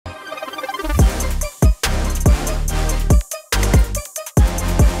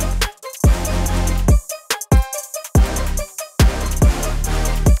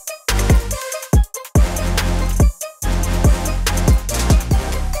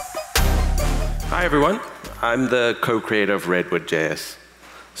Hi, everyone. I'm the co-creator of RedwoodJS.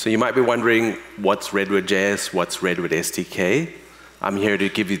 So you might be wondering, what's RedwoodJS? What's Redwood SDK? I'm here to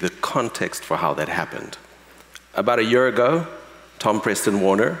give you the context for how that happened. About a year ago, Tom Preston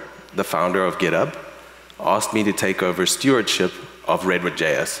Warner, the founder of GitHub, asked me to take over stewardship of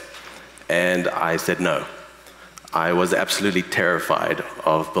RedwoodJS. And I said no. I was absolutely terrified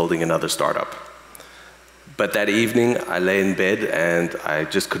of building another startup. But that evening, I lay in bed and I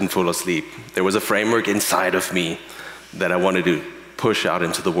just couldn't fall asleep. There was a framework inside of me that I wanted to push out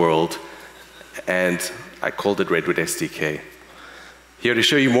into the world, and I called it Redwood SDK. Here to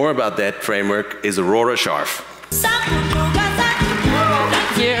show you more about that framework is Aurora Scharff. Thank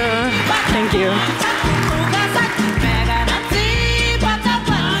you. Thank you.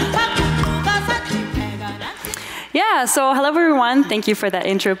 Yeah, so hello everyone. Thank you for that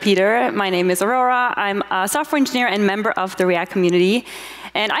intro, Peter. My name is Aurora. I'm a software engineer and member of the React community.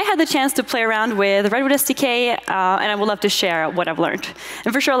 And I had the chance to play around with Redwood SDK, and I would love to share what I've learned.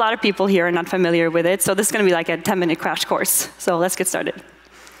 And for sure, a lot of people here are not familiar with it, so this is going to be like a 10-minute crash course. So let's get started.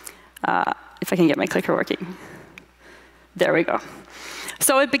 If I can get my clicker working. There we go.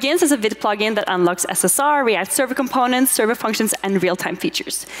 So it begins as a Vite plugin that unlocks SSR, React server components, server functions, and real-time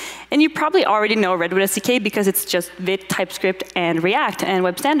features. And you probably already know Redwood SDK because it's just Vite, TypeScript, and React, and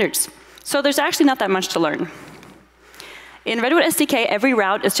web standards. So there's actually not that much to learn. In Redwood SDK, every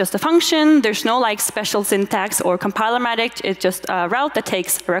route is just a function. There's no like special syntax or compiler magic. It's just a route that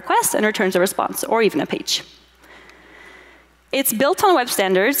takes a request and returns a response, or even a page. It's built on web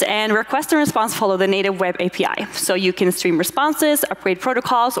standards, and request and response follow the native web API. So you can stream responses, upgrade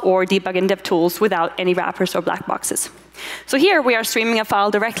protocols, or debug in dev tools without any wrappers or black boxes. So here we are streaming a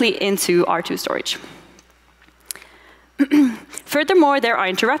file directly into R2 storage. Furthermore, there are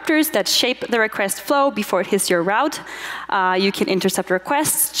interrupters that shape the request flow before it hits your route. You can intercept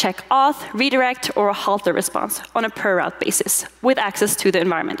requests, check auth, redirect, or halt the response on a per route basis with access to the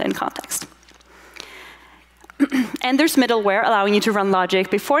environment and context. And there's middleware allowing you to run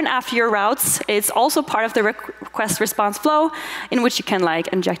logic before and after your routes. It's also part of the request response flow in which you can like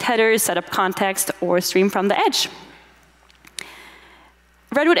inject headers, set up context, or stream from the edge.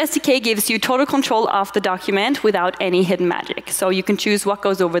 Redwood SDK gives you total control of the document without any hidden magic. So you can choose what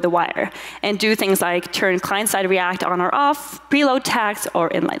goes over the wire and do things like turn client-side React on or off, preload tags, or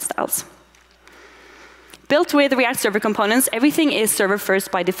inline styles. Built with React server components, everything is server first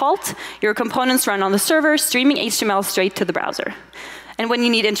by default. Your components run on the server, streaming HTML straight to the browser. And when you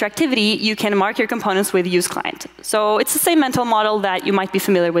need interactivity, you can mark your components with use client. So it's the same mental model that you might be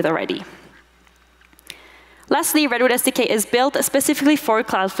familiar with already. Lastly, Redwood SDK is built specifically for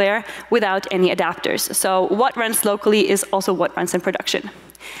Cloudflare without any adapters. So what runs locally is also what runs in production.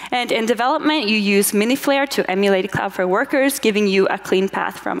 And in development, you use Miniflare to emulate Cloudflare workers, giving you a clean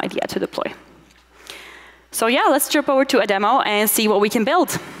path from idea to deploy. So yeah, let's jump over to a demo and see what we can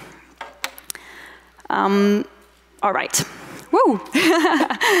build. All right. Woo!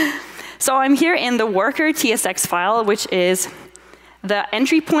 So I'm here in the worker TSX file, which is the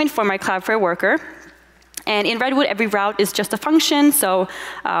entry point for my Cloudflare worker. And in Redwood, every route is just a function. So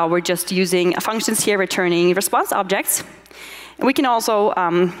we're just using functions here, returning response objects. And we can also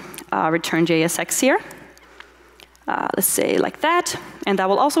return JSX here. Let's say like that. And that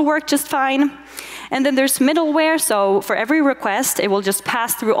will also work just fine. And then there's middleware. So for every request, it will just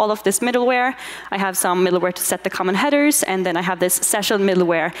pass through all of this middleware. I have some middleware to set the common headers. And then I have this session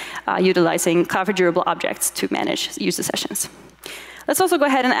middleware utilizing Cloudflare durable objects to manage user sessions. Let's also go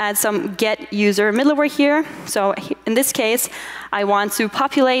ahead and add some get user middleware here. So in this case, I want to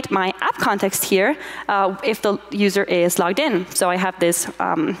populate my app context here if the user is logged in. So I have this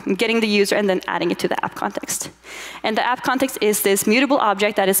getting the user and then adding it to the app context. And the app context is this mutable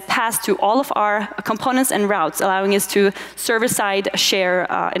object that is passed to all of our components and routes, allowing us to server-side share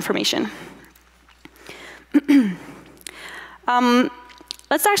information.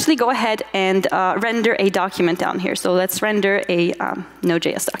 Let's actually go ahead and render a document down here. So let's render a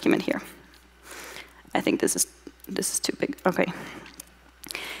Node.js document here. I think this is too big. OK.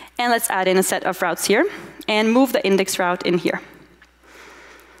 And let's add in a set of routes here and move the index route in here.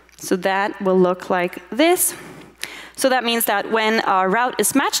 So that will look like this. So that means that when our route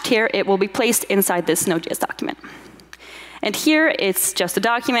is matched here, it will be placed inside this Node.js document. And here, it's just a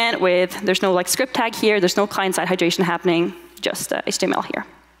document with, there's no like script tag here, there's no client-side hydration happening. Just HTML here.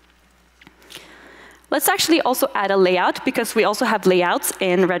 Let's actually also add a layout because we also have layouts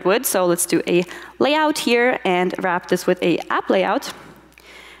in Redwood. So let's do a layout here and wrap this with a app layout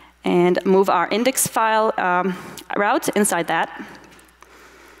and move our index file route inside that.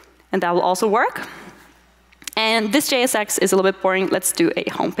 And that will also work. And this JSX is a little bit boring. Let's do a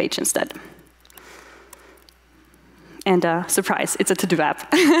home page instead. And surprise, it's a to-do app.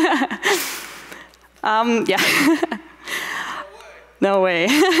 Yeah. No way.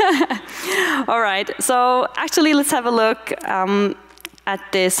 All right, so actually let's have a look at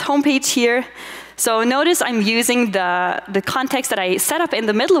this homepage here. So notice I'm using the context that I set up in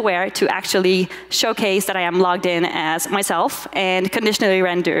the middleware to actually showcase that I am logged in as myself and conditionally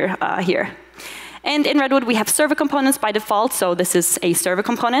render here. And in Redwood, we have server components by default, so this is a server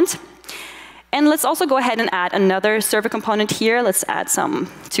component. And let's also go ahead and add another server component here. Let's add some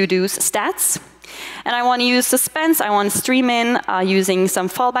to-dos stats. And I want to use suspense. I want to stream in using some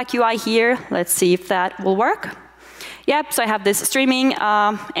fallback UI here. Let's see if that will work. Yep, so I have this streaming,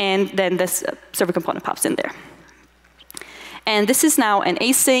 and then this server component pops in there. And this is now an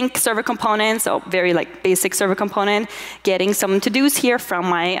async server component, so very like basic server component, getting some to-dos here from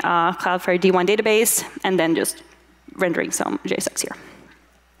my Cloudflare D1 database, and then just rendering some JSX here.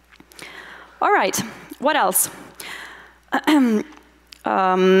 All right, what else?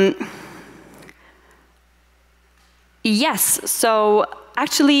 Yes, so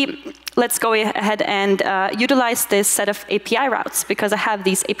actually, let's go ahead and utilize this set of API routes, because I have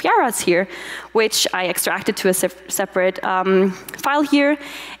these API routes here, which I extracted to a separate file here,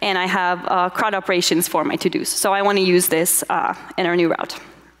 and I have CRUD operations for my to-dos. So I want to use this in our new route.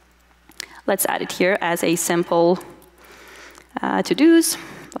 Let's add it here as a simple to-dos,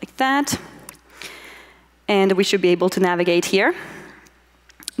 like that. And we should be able to navigate here.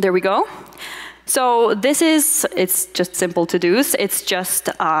 There we go. So this is, it's just simple to-dos. It's just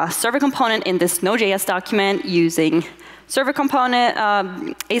a server component in this Node.js document using server component,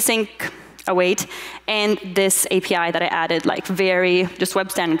 async await, and this API that I added, like very just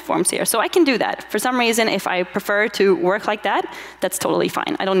web standard forms here. So I can do that. For some reason, if I prefer to work like that, that's totally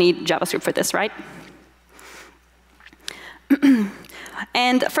fine. I don't need JavaScript for this, right?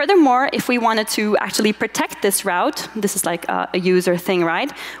 And furthermore, if we wanted to actually protect this route, this is like a user thing,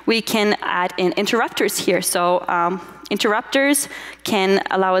 right? We can add in interrupters here. So interrupters can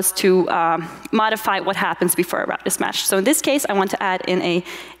allow us to modify what happens before a route is matched. So in this case, I want to add in a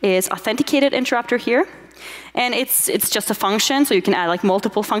is authenticated interrupter here. And it's just a function, so you can add like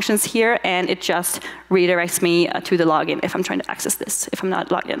multiple functions here, and it just redirects me to the login if I'm trying to access this, if I'm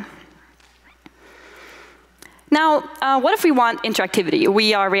not logged in. Now, what if we want interactivity?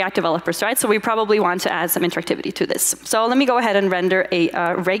 We are React developers, right? So we probably want to add some interactivity to this. So let me go ahead and render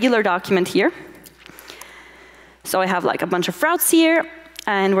a regular document here. So I have like a bunch of routes here,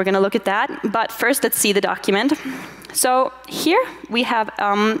 and we're going to look at that. But first, let's see the document. So here we have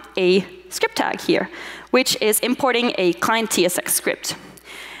a script tag here, which is importing a client TSX script.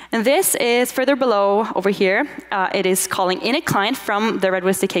 And this is further below over here. It is calling init client from the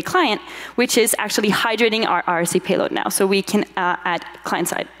RedwoodSDK client, which is actually hydrating our RSC payload now. So we can add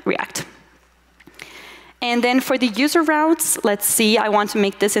client-side React. And then for the user routes, let's see. I want to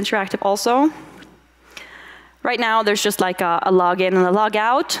make this interactive also. Right now, there's just like a login and a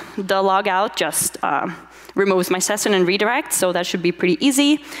logout. The logout just removes my session and redirect, so that should be pretty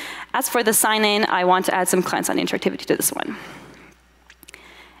easy. As for the sign-in, I want to add some client-side interactivity to this one.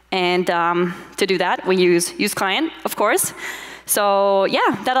 And to do that, we use client, of course. So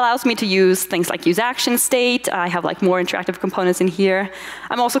yeah, that allows me to use things like use action state. I have like more interactive components in here.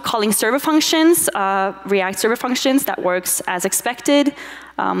 I'm also calling server functions, React server functions. That works as expected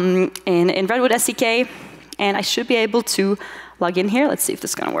in Redwood SDK. And I should be able to log in here. Let's see if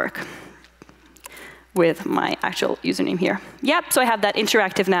this is going to work with my actual username here. Yep, so I have that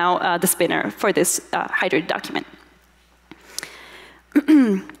interactive now, the spinner for this hydrated document.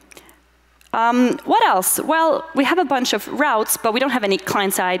 What else? Well, we have a bunch of routes, but we don't have any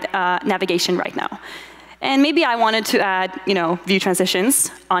client-side navigation right now. And maybe I wanted to add, view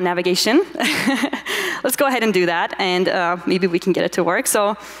transitions on navigation. Let's go ahead and do that, and maybe we can get it to work.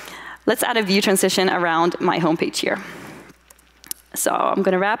 So let's add a view transition around my homepage here. So I'm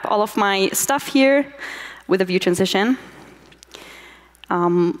going to wrap all of my stuff here with a view transition,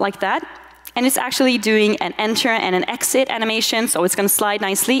 like that. And it's actually doing an enter and an exit animation, so it's going to slide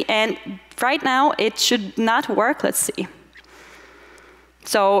nicely. And right now, it should not work. Let's see.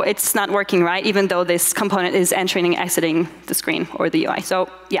 So it's not working, right? Even though this component is entering and exiting the screen or the UI. So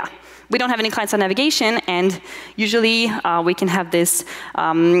yeah, we don't have any client-side navigation, and usually we can have this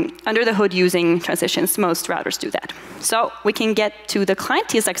under the hood using transitions. Most routers do that. So we can get to the client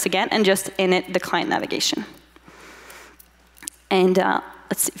TSX again and just init the client navigation. And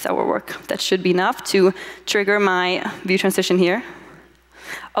let's see if that will work. That should be enough to trigger my view transition here.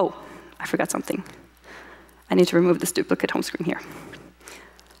 Oh, I forgot something. I need to remove this duplicate home screen here.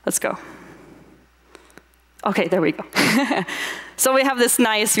 Let's go. OK, there we go. So we have this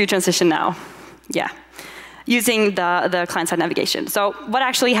nice view transition now. Yeah. using the client-side navigation. So what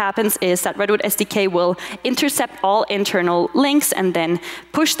actually happens is that Redwood SDK will intercept all internal links and then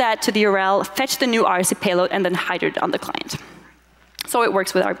push that to the URL, fetch the new RC payload, and then hide it on the client. So it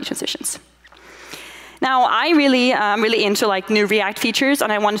works with our view transitions. Now, I'm really into like new React features,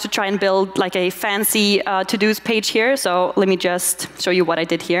 and I wanted to try and build like a fancy to-dos page here. So let me just show you what I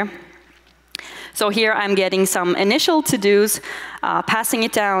did here. So here I'm getting some initial to-dos, passing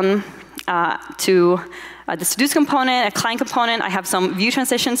it down to the to-dos component, a client component. I have some view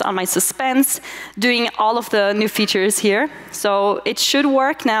transitions on my suspense, doing all of the new features here. So it should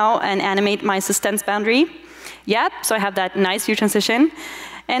work now and animate my suspense boundary. Yep, so I have that nice view transition.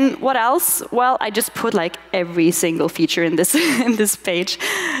 And what else? Well, I just put like every single feature in this in this page.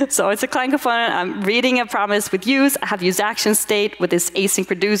 So it's a client component. I'm reading a promise with use. I have use action state with this async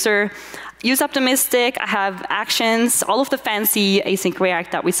reducer. Use optimistic. I have actions, all of the fancy async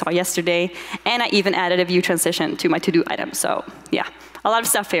React that we saw yesterday. And I even added a view transition to my to-do item. So yeah, a lot of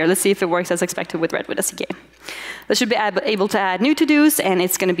stuff here. Let's see if it works as expected with Redwood SDK. This should be able to add new to-dos, and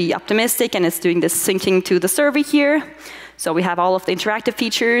it's going to be optimistic, and it's doing this syncing to the server here. So we have all of the interactive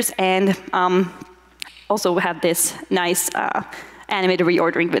features, and also we have this nice animated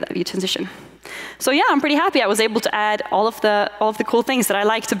reordering with a view transition. So yeah, I'm pretty happy I was able to add all of the cool things that I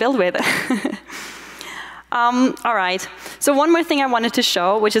like to build with. All right. So one more thing I wanted to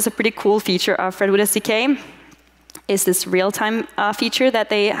show, which is a pretty cool feature of Redwood SDK, is this real-time feature that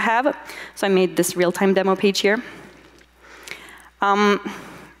they have. So I made this real-time demo page here.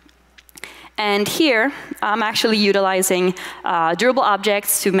 And here, I'm actually utilizing durable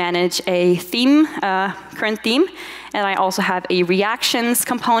objects to manage a theme, current theme. And I also have a reactions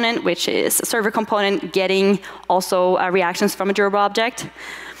component, which is a server component getting also reactions from a durable object.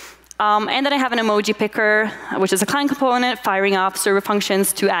 And then I have an emoji picker, which is a client component, firing off server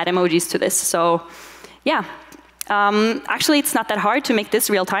functions to add emojis to this. So yeah, actually, it's not that hard to make this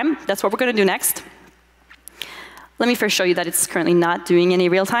real time. That's what we're going to do next. Let me first show you that it's currently not doing any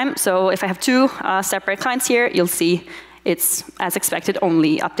real time. So if I have two separate clients here, you'll see it's, as expected,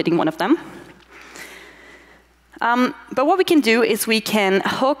 only updating one of them. But what we can do is we can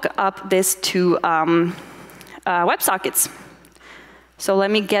hook up this to WebSockets. So let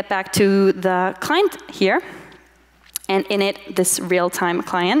me get back to the client here. And in it, this real-time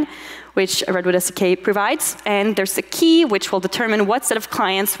client, which Redwood SDK provides. And there's a key which will determine what set of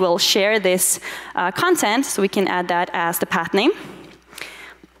clients will share this content. So we can add that as the path name.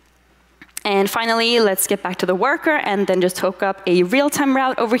 And finally, let's get back to the worker and then just hook up a real-time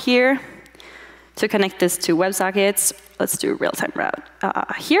route over here to connect this to WebSockets. Let's do a real-time route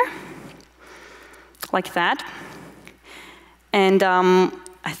here, like that. And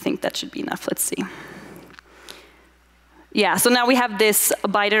I think that should be enough. Let's see. Yeah, so now we have this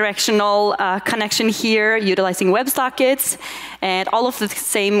bidirectional connection here utilizing WebSockets, and all of the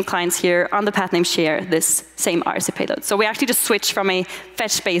same clients here on the path name share this same RC payload. So we actually just switched from a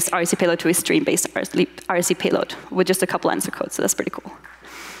fetch-based RC payload to a stream-based RC payload with just a couple lines of code, so that's pretty cool.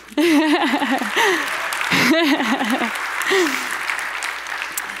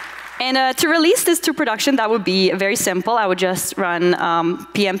 And to release this to production, that would be very simple. I would just run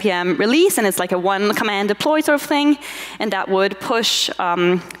pm release, and it's like a one command deploy sort of thing. And that would push,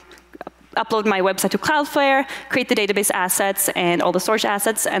 upload my website to Cloudflare, create the database assets and all the storage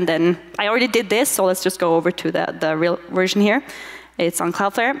assets. And then I already did this, so let's just go over to the real version here. It's on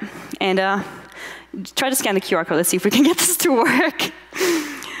Cloudflare. And try to scan the QR code. Let's see if we can get this to work.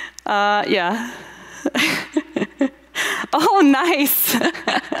 Yeah. Oh, nice.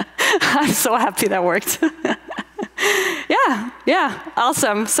 I'm so happy that worked. Yeah,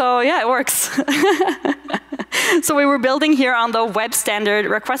 awesome. So yeah, it works. So we were building here on the web standard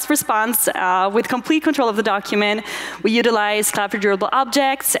request response with complete control of the document. We utilized Cloudflare durable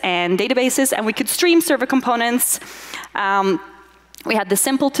objects and databases, and we could stream server components. We had the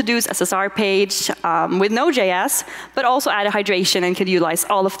simple to-dos SSR page with Node.js, but also added hydration and could utilize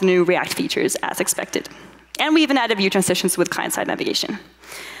all of the new React features as expected. And we even added view transitions with client-side navigation.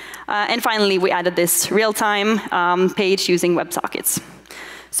 And finally, we added this real-time page using WebSockets.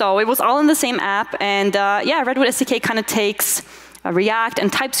 So it was all in the same app. And yeah, Redwood SDK kind of takes React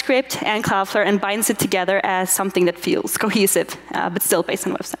and TypeScript and Cloudflare and binds it together as something that feels cohesive, but still based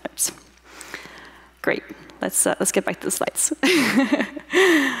on web standards. Great. Let's get back to the slides.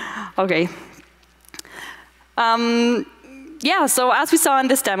 OK. Yeah, so as we saw in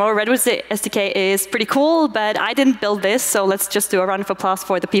this demo, Redwood SDK is pretty cool, but I didn't build this, so let's just do a round of applause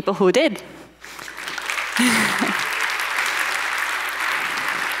for the people who did.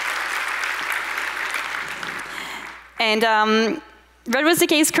 And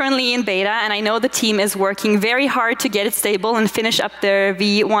RedwoodSDK is currently in beta, and I know the team is working very hard to get it stable and finish up their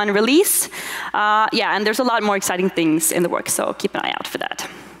V1 release. Yeah, and there's a lot more exciting things in the works, so keep an eye out for that.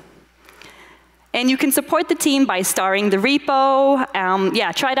 And you can support the team by starring the repo.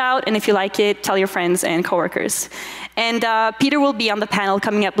 Yeah, try it out, and if you like it, tell your friends and coworkers. And Peter will be on the panel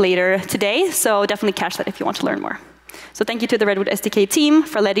coming up later today, so definitely catch that if you want to learn more. So thank you to the RedwoodSDK team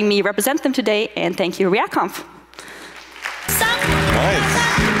for letting me represent them today, and thank you, ReactConf. Nice.